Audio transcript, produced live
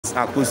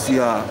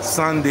Akosia,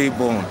 Sunday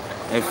born,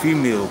 a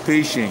female,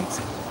 patient,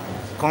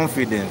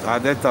 confident,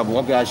 adaptable.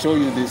 Okay, I show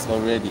you this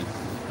already.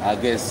 I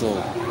guess so.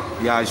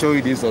 Yeah, I show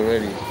you this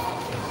already.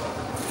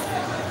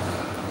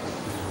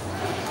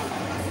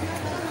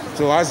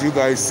 So as you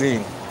guys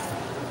seen,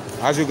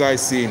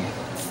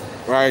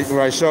 right,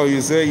 Rachel,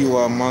 you say you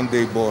are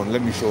Monday born.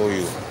 Let me show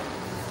you.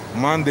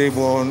 Monday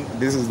born,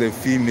 this is the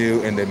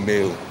female and the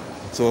male.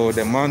 So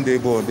the Monday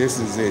born, this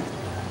is it.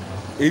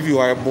 If you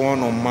are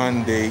born on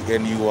Monday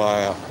and you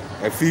are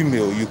a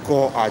female, you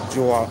call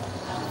Ajoa.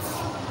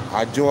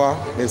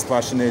 Ajoa is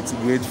passionate,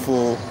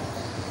 grateful,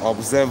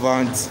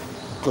 observant,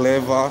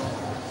 clever,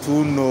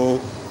 to know,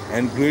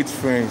 and great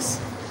friends.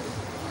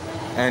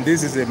 And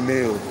this is a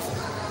male.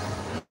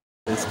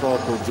 It's called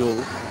Kojo.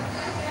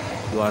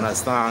 You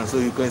understand? So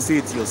you can see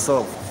it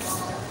yourself.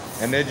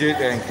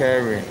 Energetic and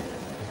caring.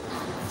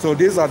 So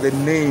these are the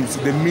names,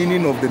 the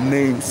meaning of the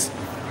names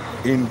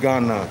in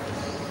Ghana.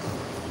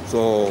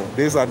 So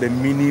these are the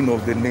meaning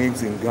of the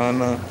names in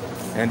Ghana.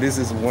 And this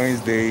is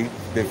Wednesday,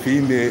 the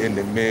female and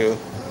the male.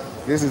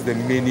 This is the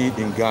meaning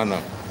in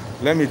Ghana.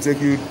 Let me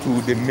take you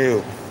to the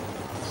male.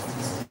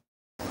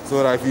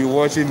 So that if you're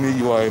watching me,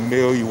 you are a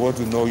male, you want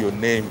to know your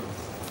name.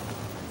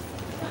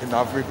 In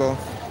Africa,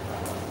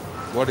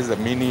 what is the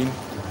meaning?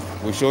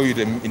 We'll show you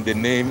in the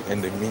name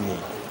and the meaning.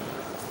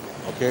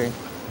 Okay?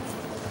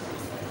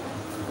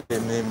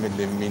 The name and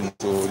the meaning.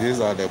 So these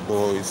are the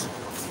boys.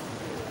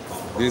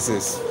 This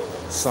is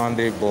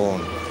Sunday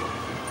born.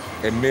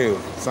 A male.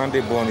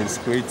 Sunday born is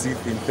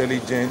creative,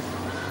 intelligent,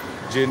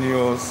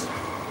 genius.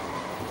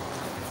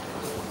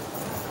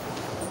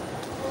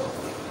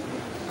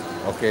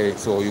 Okay,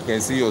 so you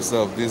can see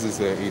yourself. This is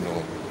a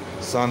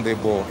Sunday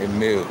born, a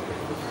male,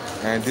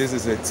 and this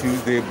is a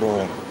Tuesday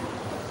born,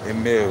 a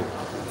male.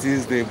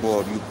 Tuesday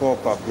born, you call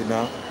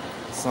Papina.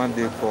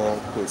 Sunday call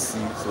Kosi.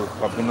 So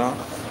Papina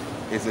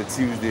is a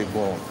Tuesday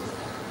born,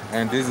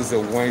 and this is a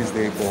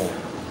Wednesday born.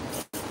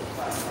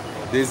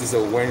 This is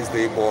a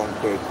Wednesday born,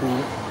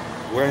 Kweku.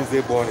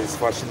 Wednesday born is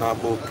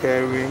fashionable,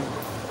 caring,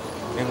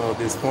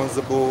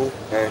 responsible,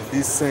 and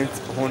decent,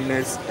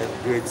 honest,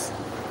 and great.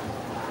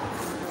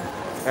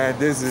 And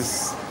this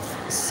is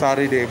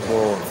Saturday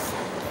born,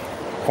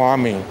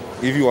 Kwame.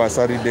 If you are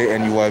Saturday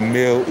and you are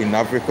male in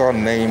Africa,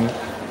 name,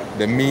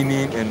 the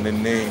meaning and the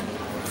name,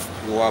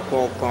 you are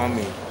called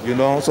Kwame.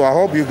 So I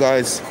hope you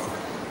guys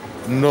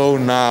know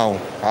now.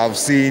 I've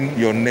seen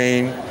your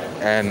name,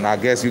 and I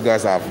guess you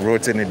guys have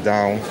written it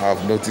down.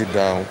 I've noted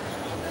down.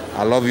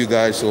 I love you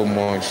guys so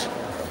much.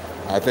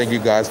 I thank you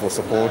guys for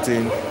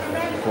supporting,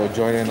 for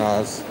joining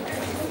us.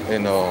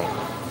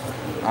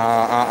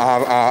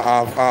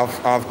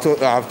 I've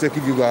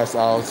taken you guys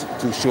out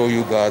to show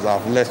you guys.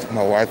 I've left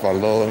my wife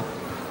alone.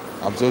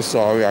 I'm so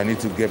sorry. I need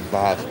to get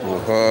back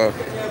with her.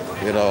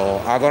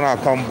 I'm gonna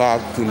come back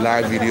to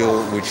live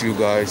video with you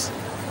guys,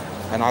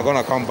 and I'm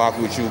gonna come back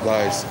with you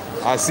guys.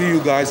 I'll see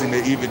you guys in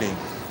the evening,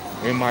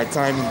 in my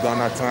time, in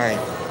Ghana time.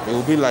 It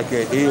will be like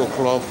at 8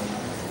 o'clock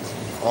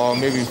or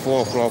maybe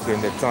 4 o'clock in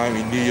the time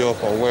in New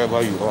York or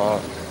wherever you are.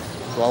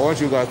 So I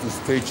want you guys to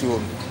stay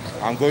tuned.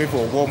 I'm going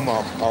for a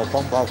warm-up. I'll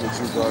come back with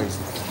you guys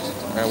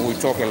and we'll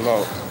talk a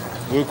lot.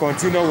 We'll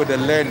continue with the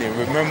learning.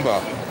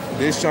 Remember,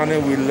 this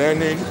channel we're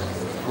learning,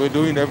 we're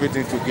doing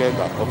everything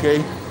together,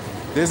 okay?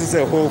 This is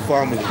a whole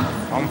family.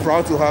 I'm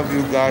proud to have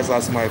you guys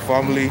as my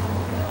family.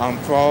 I'm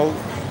proud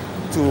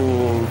to,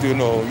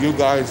 you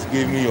guys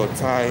give me your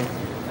time,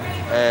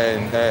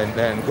 and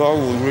God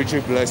will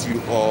richly bless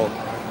you all.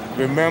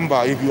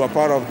 Remember, if you are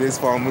part of this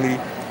family,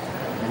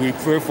 we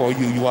pray for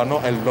you. You are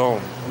not alone.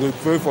 We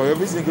pray for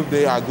every single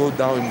day. I go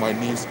down in my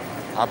knees.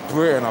 I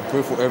pray and I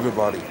pray for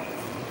everybody.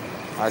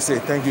 I say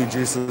thank you,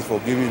 Jesus, for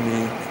giving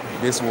me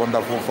this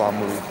wonderful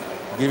family,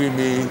 giving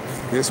me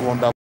this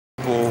wonderful,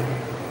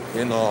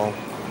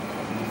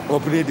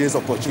 opening this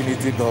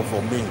opportunity door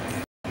for me.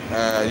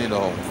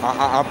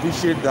 I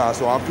appreciate that.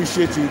 So I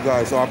appreciate you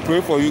guys. So I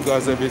pray for you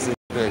guys every single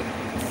day.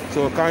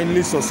 So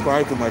kindly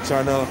subscribe to my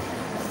channel.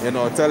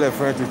 Tell a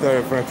friend to tell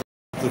a friend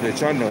to the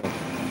channel.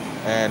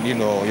 And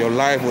your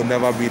life will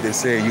never be the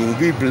same. You will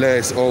be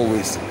blessed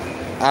always.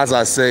 As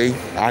I say,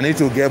 I need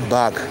to get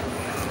back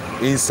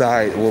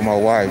inside with my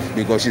wife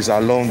because she's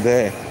alone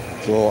there.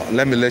 So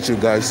let me let you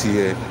guys see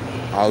it.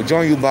 I'll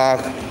join you back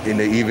in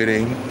the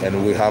evening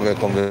and we'll have a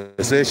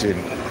conversation.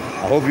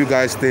 I hope you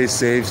guys stay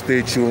safe,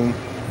 stay tuned,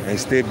 and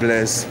stay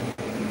blessed.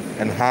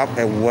 And have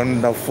a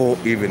wonderful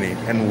evening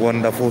and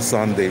wonderful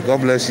Sunday.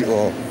 God bless you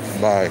all.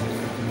 Bye.